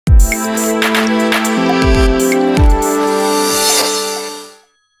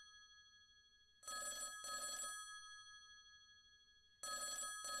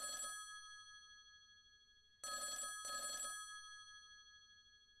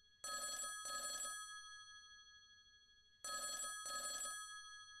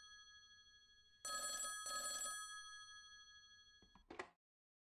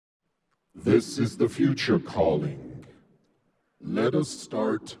This is the future calling. Let us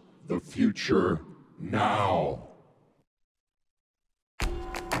start the future now.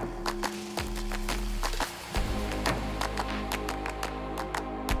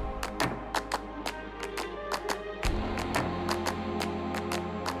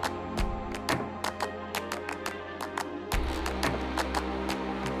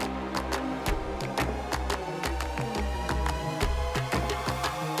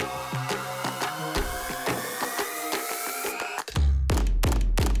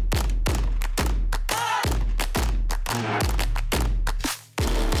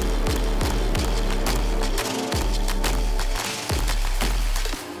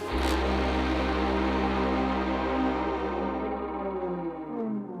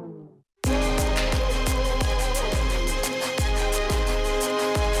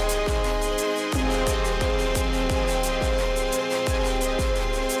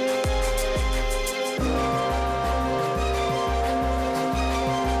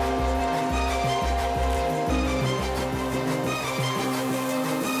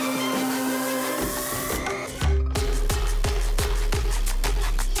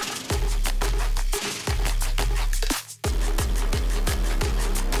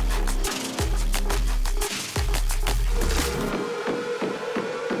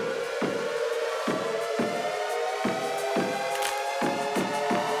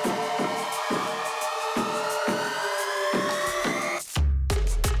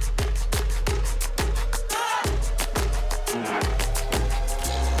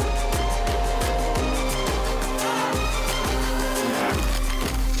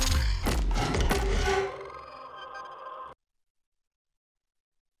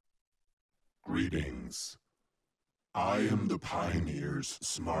 Greetings. I am the Pioneers'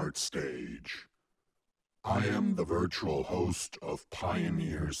 Smart Stage. I am the virtual host of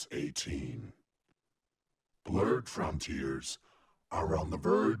Pioneers'18. Blurred frontiers are on the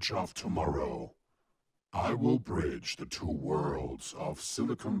verge of tomorrow. I will bridge the two worlds of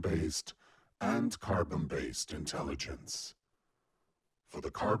silicon-based and carbon-based intelligence. For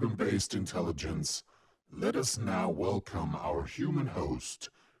the carbon-based intelligence, let us now welcome our human host,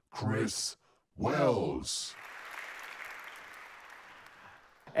 Chris Wells.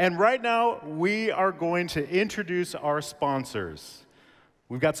 And right now, we are going to introduce our sponsors.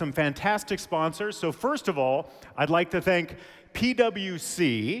 We've got some fantastic sponsors. So first of all, I'd like to thank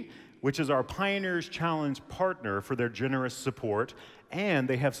PwC, which is our Pioneers Challenge partner, for their generous support. And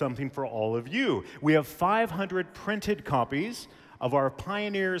they have something for all of you. We have 500 printed copies of our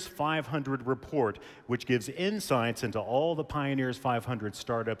Pioneers 500 report, which gives insights into all the Pioneers 500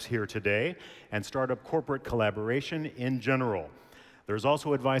 startups here today and startup corporate collaboration in general. There's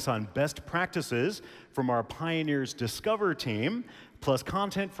also advice on best practices from our Pioneers Discover team, plus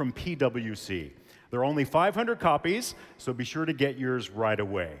content from PwC. There are only 500 copies, so be sure to get yours right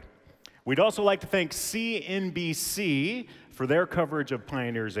away. We'd also like to thank CNBC for their coverage of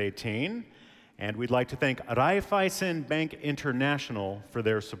Pioneers 18. And we'd like to thank Raiffeisen Bank International for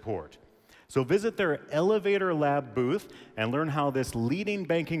their support. So visit their Elevator Lab booth and learn how this leading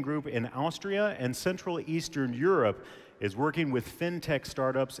banking group in Austria and Central Eastern Europe is working with fintech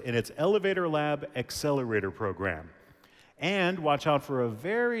startups in its Elevator Lab Accelerator program. And watch out for a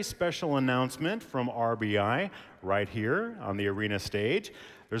very special announcement from RBI right here on the arena stage.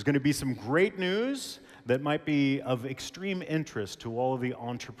 There's going to be some great news that might be of extreme interest to all of the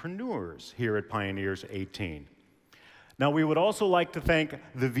entrepreneurs here at Pioneers 18. Now, we would also like to thank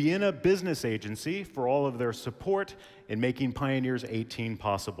the Vienna Business Agency for all of their support in making Pioneers 18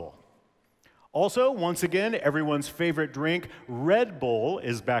 possible. Also, once again, everyone's favorite drink, Red Bull,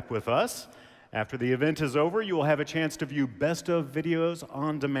 is back with us. After the event is over, you will have a chance to view best of videos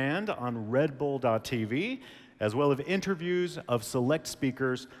on demand on redbull.tv, as well as interviews of select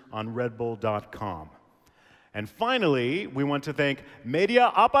speakers on redbull.com. And finally, we want to thank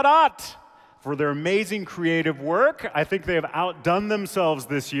Media Apparat for their amazing creative work. I think they have outdone themselves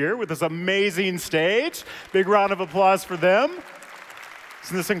this year with this amazing stage. Big round of applause for them.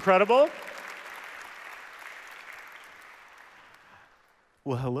 Isn't this incredible?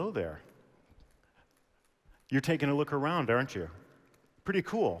 Well, hello there. You're taking a look around, aren't you? Pretty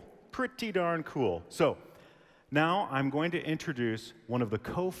cool. Pretty darn cool. So, Now I'm going to introduce one of the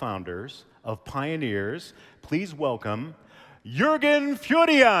co-founders of Pioneers. Please welcome Jürgen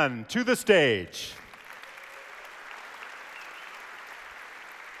Fjordian to the stage.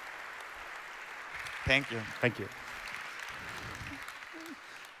 Thank you. Thank you.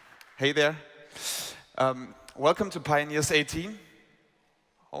 Hey there. Welcome to Pioneers'18.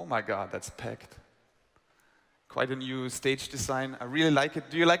 Oh my God, that's packed. Quite a new stage design. I really like it.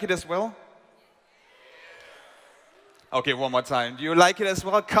 Do you like it as well? Okay, one more time. Do you like it as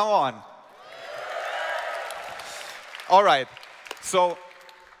well? Come on. All right. So,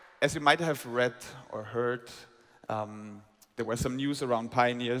 as you might have read or heard, there was some news around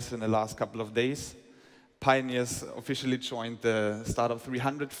Pioneers in the last couple of days. Pioneers officially joined the Startup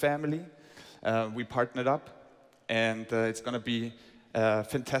 300 family. We partnered up, and it's going to be a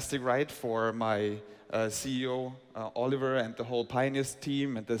fantastic ride for my CEO, Oliver, and the whole Pioneers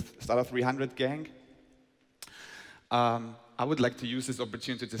team and the Startup 300 gang. I would like to use this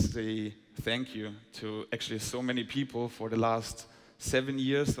opportunity to say thank you to actually so many people for the last 7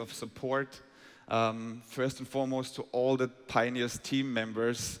 years of support. First and foremost to all the Pioneers team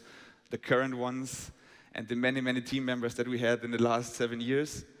members, the current ones, and the many, many team members that we had in the last 7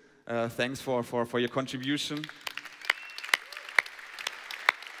 years. Thanks for your contribution.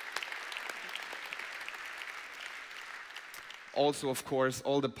 Also, of course,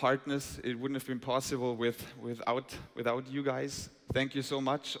 all the partners. It wouldn't have been possible without you guys. Thank you so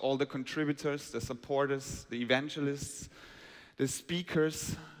much. All the contributors, the supporters, the evangelists, the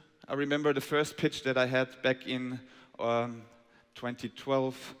speakers. I remember the first pitch that I had back in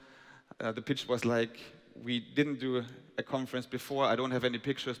 2012. The pitch was like, we didn't do a conference before. I don't have any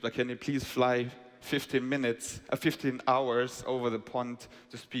pictures, but can you please fly 15 hours over the pond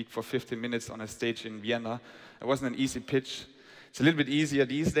to speak for 15 minutes on a stage in Vienna? It wasn't an easy pitch. It's a little bit easier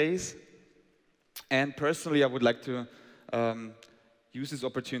these days. And personally, I would like to use this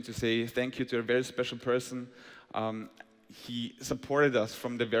opportunity to say thank you to a very special person. He supported us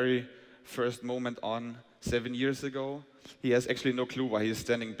from the very first moment on 7 years ago. He has actually no clue why he is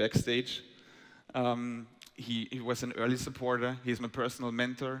standing backstage. He was an early supporter. He's my personal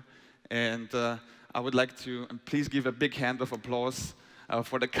mentor. And I would like to please give a big hand of applause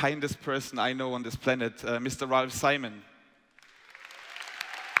for the kindest person I know on this planet, Mr. Ralph Simon.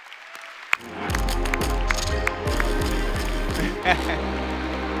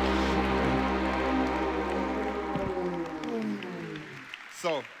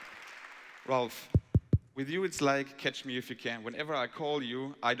 So, Ralph, with you it's like catch me if you can. Whenever I call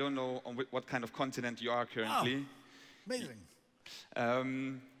you, I don't know on what kind of continent you are currently. Oh, amazing.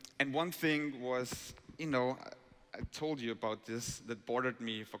 And one thing was, you know, I told you about this that bothered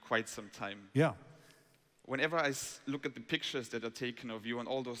me for quite some time. Yeah. Whenever I look at the pictures that are taken of you on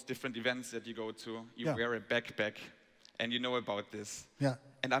all those different events that you go to, you wear a backpack, and you know about this. Yeah.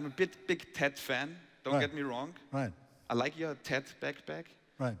 And I'm a big TED fan, don't get me wrong. Right. I like your TED backpack.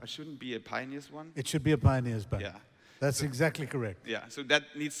 Right. I shouldn't be a Pioneers one. It should be a Pioneers bag. Yeah. That's exactly correct. Yeah, so that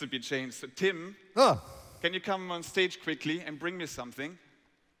needs to be changed. So Tim, can you come on stage quickly and bring me something?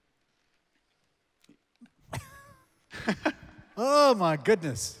 Oh, my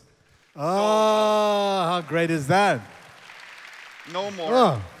goodness. Oh, how great is that? No more.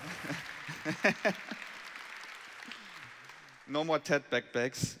 Oh. No more TED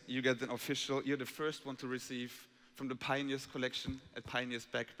backpacks. You get an official, you're the first one to receive from the Pioneers collection a Pioneers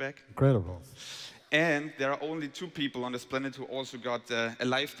backpack. Incredible. And there are only 2 people on this planet who also got a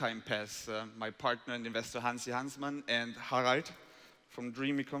lifetime pass. My partner and investor Hansi Hansmann and Harald from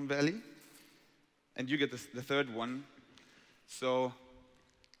Dreamicon Valley. And you get the third one. So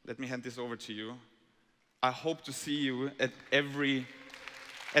let me hand this over to you. I hope to see you at every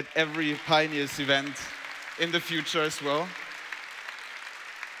Pioneers event in the future as well.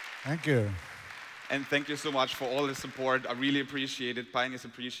 Thank you. And thank you so much for all the support. I really appreciate it. Pioneers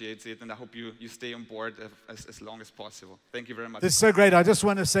appreciates it. And I hope you stay on board as long as possible. Thank you very much. This is so great. I just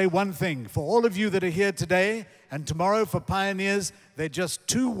want to say one thing. For all of you that are here today and tomorrow for Pioneers, they're just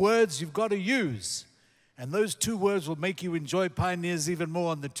 2 words you've got to use. And those 2 words will make you enjoy Pioneers even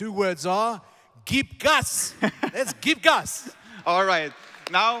more. And the 2 words are, gib Gas. Let's gib Gas. All right.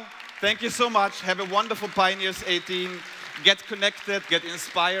 Now, thank you so much. Have a wonderful Pioneers 18. Get connected, get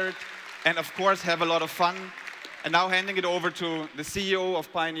inspired, and of course, have a lot of fun. And now handing it over to the CEO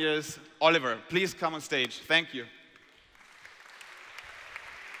of Pioneers, Oliver. Please come on stage. Thank you.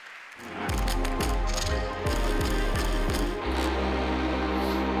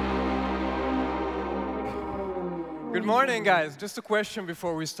 Good morning, guys. Just a question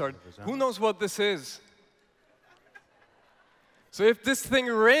before we start. Who knows what this is? So if this thing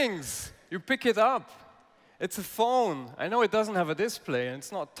rings, you pick it up. It's a phone. I know it doesn't have a display, and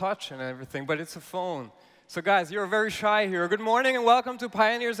it's not touch and everything, but it's a phone. So guys, you're very shy here. Good morning and welcome to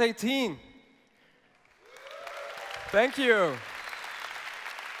Pioneers'18. Thank you.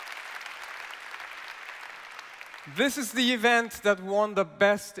 This is the event that won the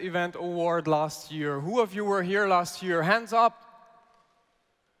Best Event Award last year. Who of you were here last year? Hands up.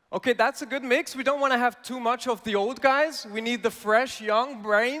 Okay, that's a good mix. We don't want to have too much of the old guys. We need the fresh, young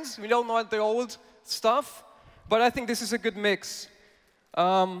brains. We don't want the old stuff. But I think this is a good mix.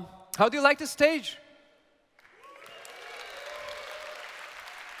 How do you like the stage?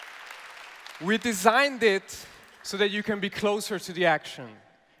 We designed it so that you can be closer to the action.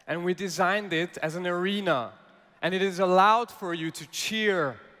 And we designed it as an arena. And it is allowed for you to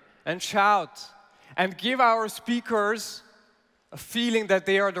cheer and shout and give our speakers a feeling that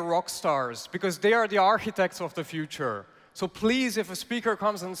they are the rock stars, because they are the architects of the future. So please, if a speaker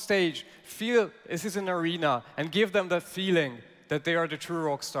comes on stage, feel this is an arena and give them that feeling that they are the true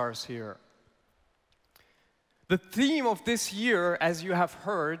rock stars here. The theme of this year, as you have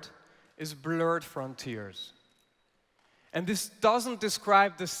heard, is blurred frontiers. And this doesn't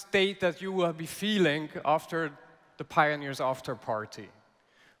describe the state that you will be feeling after the Pioneers after party.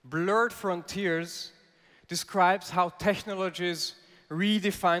 Blurred frontiers describes how technologies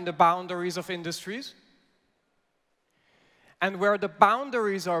redefine the boundaries of industries. And where the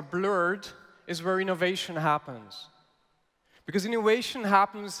boundaries are blurred is where innovation happens. Because innovation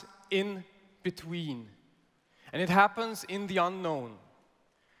happens in between. And it happens in the unknown.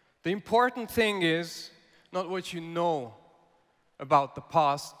 The important thing is not what you know about the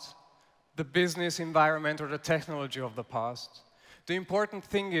past, the business environment, or the technology of the past. The important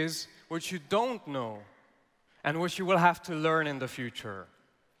thing is what you don't know and what you will have to learn in the future.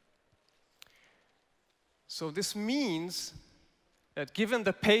 So this means that given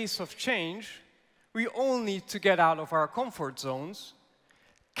the pace of change, we all need to get out of our comfort zones,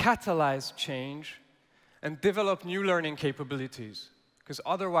 catalyze change, and develop new learning capabilities. Because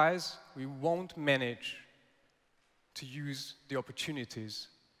otherwise, we won't manage to use the opportunities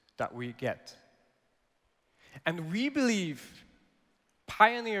that we get. And we believe,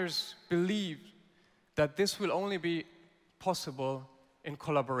 pioneers believe, that this will only be possible in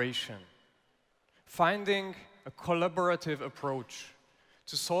collaboration. Finding a collaborative approach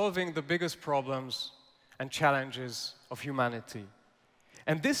to solving the biggest problems and challenges of humanity.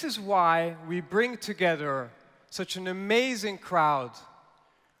 And this is why we bring together such an amazing crowd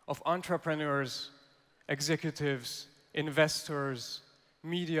of entrepreneurs, executives, investors,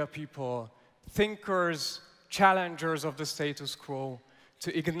 media people, thinkers, challengers of the status quo,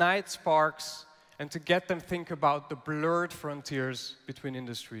 to ignite sparks and to get them think about the blurred frontiers between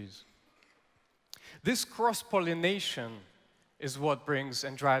industries. This cross-pollination is what brings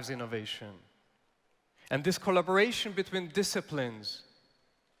and drives innovation. And this collaboration between disciplines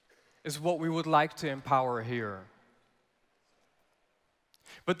is what we would like to empower here.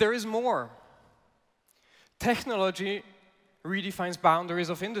 But there is more. Technology redefines boundaries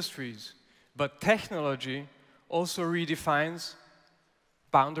of industries, but technology also redefines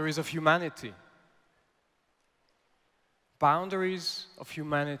boundaries of humanity. Boundaries of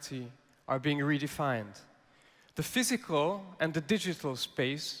humanity are being redefined. The physical and the digital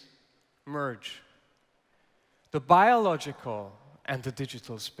space merge. The biological and the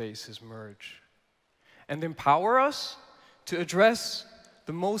digital spaces merge and empower us to address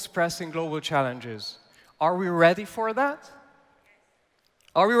the most pressing global challenges. Are we ready for that?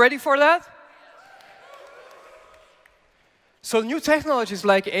 Are we ready for that? So new technologies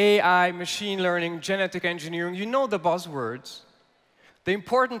like AI, machine learning, genetic engineering, you know the buzzwords. The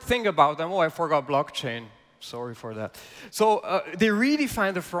important thing about them, oh, I forgot blockchain. Sorry for that. So they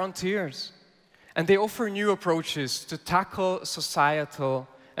redefine the frontiers. And they offer new approaches to tackle societal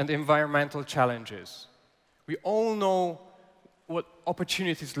and environmental challenges. We all know what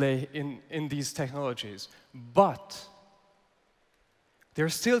opportunities lay in these technologies. But there are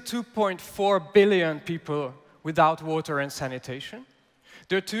still 2.4 billion people without water and sanitation.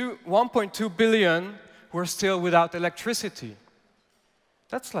 There are 1.2 billion who are still without electricity.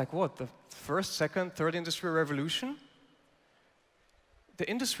 That's like what, the first, second, third industrial revolution? The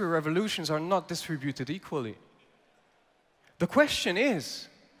industrial revolutions are not distributed equally. The question is,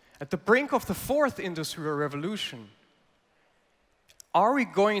 at the brink of the fourth industrial revolution, are we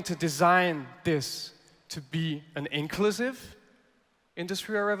going to design this to be an inclusive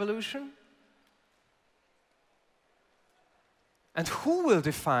industrial revolution? And who will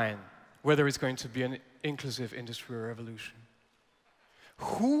define whether it's going to be an inclusive industrial revolution?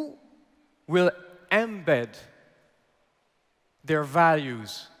 Who will embed their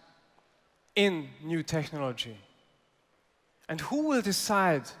values in new technology? And who will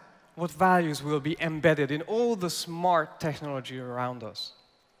decide what values will be embedded in all the smart technology around us?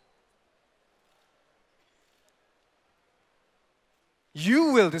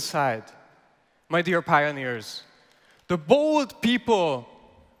 You will decide, my dear pioneers. The bold people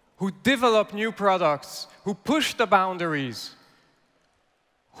who develop new products, who push the boundaries,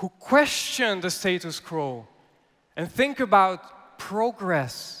 who question the status quo, and think about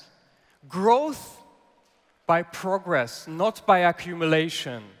progress. Growth by progress, not by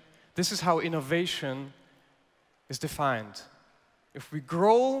accumulation. This is how innovation is defined. If we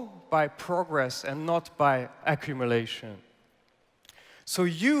grow by progress and not by accumulation. So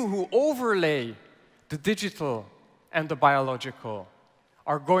you who overlay the digital and the biological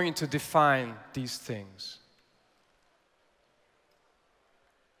are going to define these things.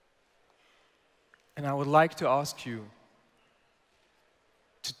 And I would like to ask you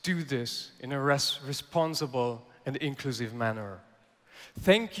to do this in a responsible and inclusive manner.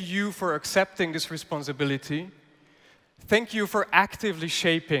 Thank you for accepting this responsibility. Thank you for actively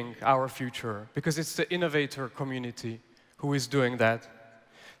shaping our future, because it's the innovator community who is doing that.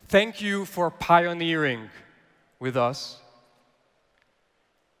 Thank you for pioneering with us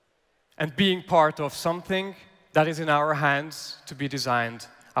and being part of something that is in our hands to be designed,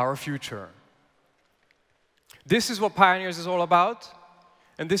 our future. This is what Pioneers is all about,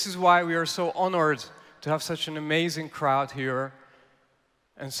 and this is why we are so honored to have such an amazing crowd here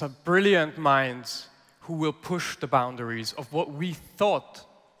and some brilliant minds who will push the boundaries of what we thought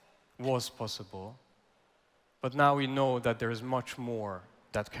was possible. But now we know that there is much more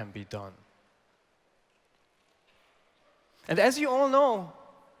that can be done. And as you all know,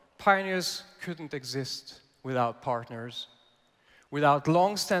 Pioneers couldn't exist without partners, without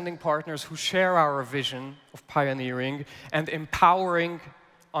long-standing partners who share our vision of pioneering and empowering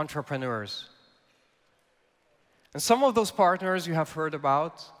entrepreneurs. And some of those partners you have heard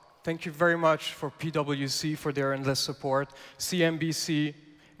about. Thank you very much for PwC for their endless support, CNBC,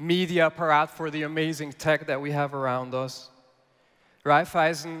 Mediaparat for the amazing tech that we have around us,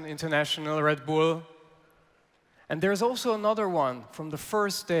 Raiffeisen International, Red Bull. And there's also another one from the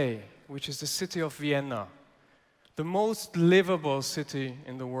first day, which is the city of Vienna, the most livable city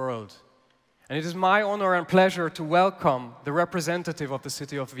in the world. And it is my honor and pleasure to welcome the representative of the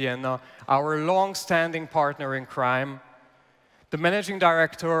city of Vienna, our long-standing partner in crime, the managing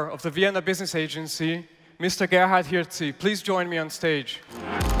director of the Vienna Business Agency, Mr. Gerhard Hirzi. Please join me on stage.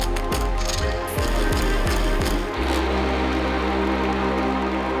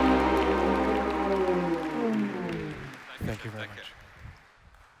 Thank you very much.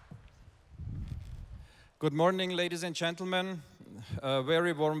 Good morning, ladies and gentlemen. A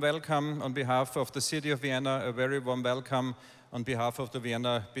very warm welcome on behalf of the City of Vienna, a very warm welcome on behalf of the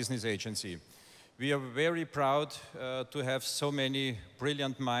Vienna Business Agency. We are very proud to have so many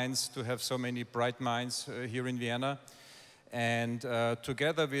brilliant minds, to have so many bright minds here in Vienna. And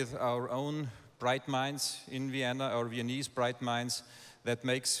together with our own bright minds in Vienna, our Viennese bright minds, that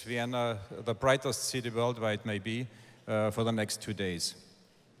makes Vienna the brightest city worldwide, maybe, for the next 2 days.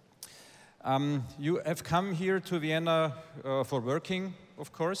 You have come here to Vienna for working,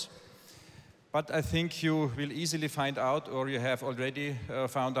 of course, but I think you will easily find out, or you have already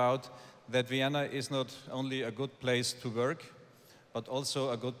found out, that Vienna is not only a good place to work, but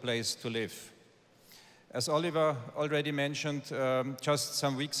also a good place to live. As Oliver already mentioned just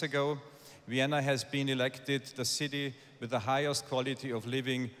some weeks ago, Vienna has been elected the city with the highest quality of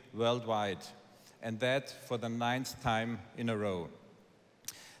living worldwide, and that for the 9th time in a row.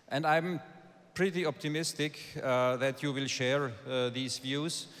 And I'm pretty optimistic that you will share these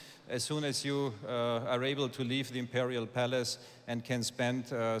views as soon as you are able to leave the Imperial Palace and can spend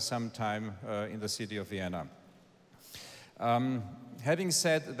some time in the city of Vienna. Having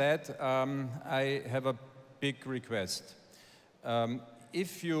said that, I have a big request.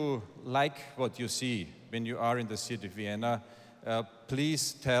 If you like what you see when you are in the city of Vienna,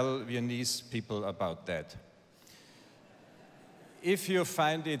 please tell Viennese people about that. If you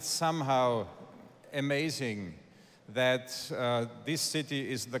find it somehow amazing that this city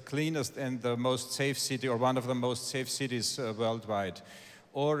is the cleanest and the most safe city, or one of the most safe cities worldwide,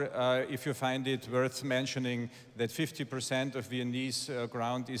 or if you find it worth mentioning that 50% of Viennese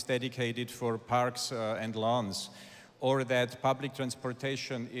ground is dedicated for parks and lawns, or that public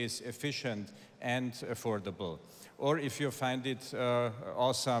transportation is efficient and affordable, or if you find it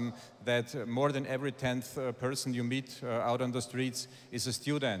awesome that more than every 10th person you meet out on the streets is a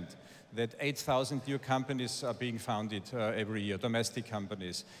student, that 8,000 new companies are being founded every year, domestic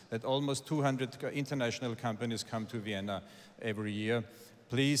companies, that almost 200 international companies come to Vienna every year,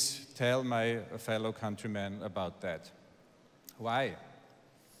 Please tell my fellow countrymen about that. Why?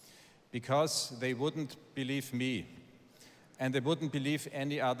 Because they wouldn't believe me, and they wouldn't believe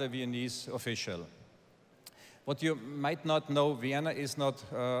any other Viennese official. What you might not know, Vienna is not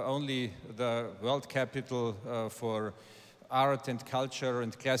only the world capital for art and culture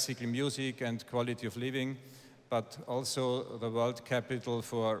and classical music and quality of living, but also the world capital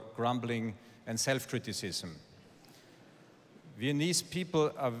for grumbling and self-criticism. Viennese people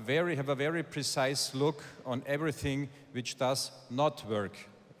have a very precise look on everything which does not work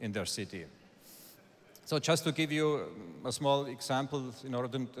in their city. So just to give you a small example in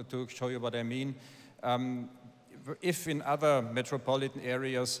order to show you what I mean, if in other metropolitan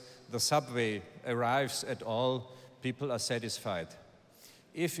areas the subway arrives at all, people are satisfied.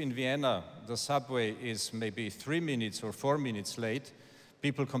 If in Vienna the subway is maybe 3 minutes or 4 minutes late,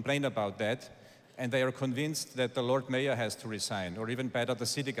 people complain about that, and they are convinced that the Lord Mayor has to resign, or even better, the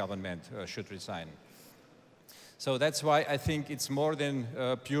city government should resign. So that's why I think it's more than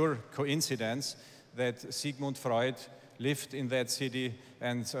pure coincidence that Sigmund Freud lived in that city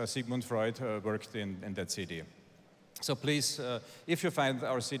and Sigmund Freud worked in that city. So please, if you find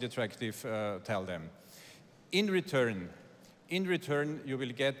our city attractive, tell them. In return, you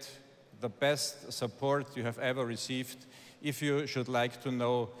will get the best support you have ever received. If you should like to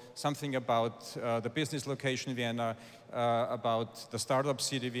know something about the business location Vienna, about the startup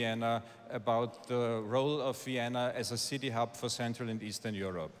city Vienna, about the role of Vienna as a city hub for Central and Eastern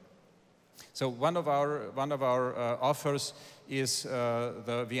Europe. So one of our offers is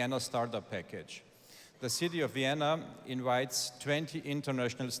the Vienna Startup Package. The city of Vienna invites 20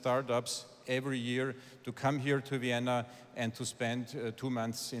 international startups every year to come here to Vienna and to spend 2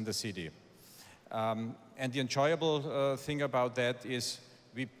 months in the city. And the enjoyable thing about that is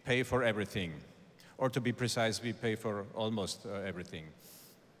we pay for everything. Or to be precise, we pay for almost everything.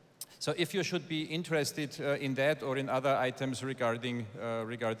 So if you should be interested in that or in other items regarding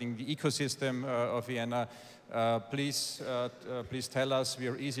the ecosystem of Vienna, please tell us. We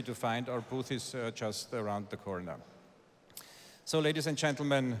are easy to find. Our booth is just around the corner. So ladies and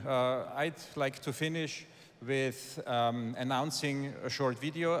gentlemen, I'd like to finish with announcing a short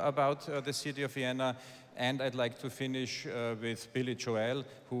video about the city of Vienna, and I'd like to finish with Billy Joel,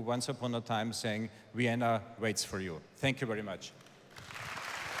 who once upon a time sang, "Vienna waits for you." Thank you very much.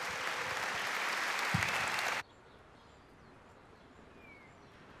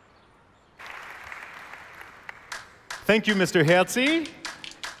 Thank you, Mr. Herzi,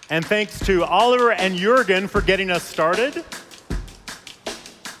 and thanks to Oliver and Jürgen for getting us started.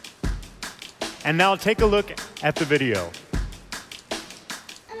 And now take a look at the video.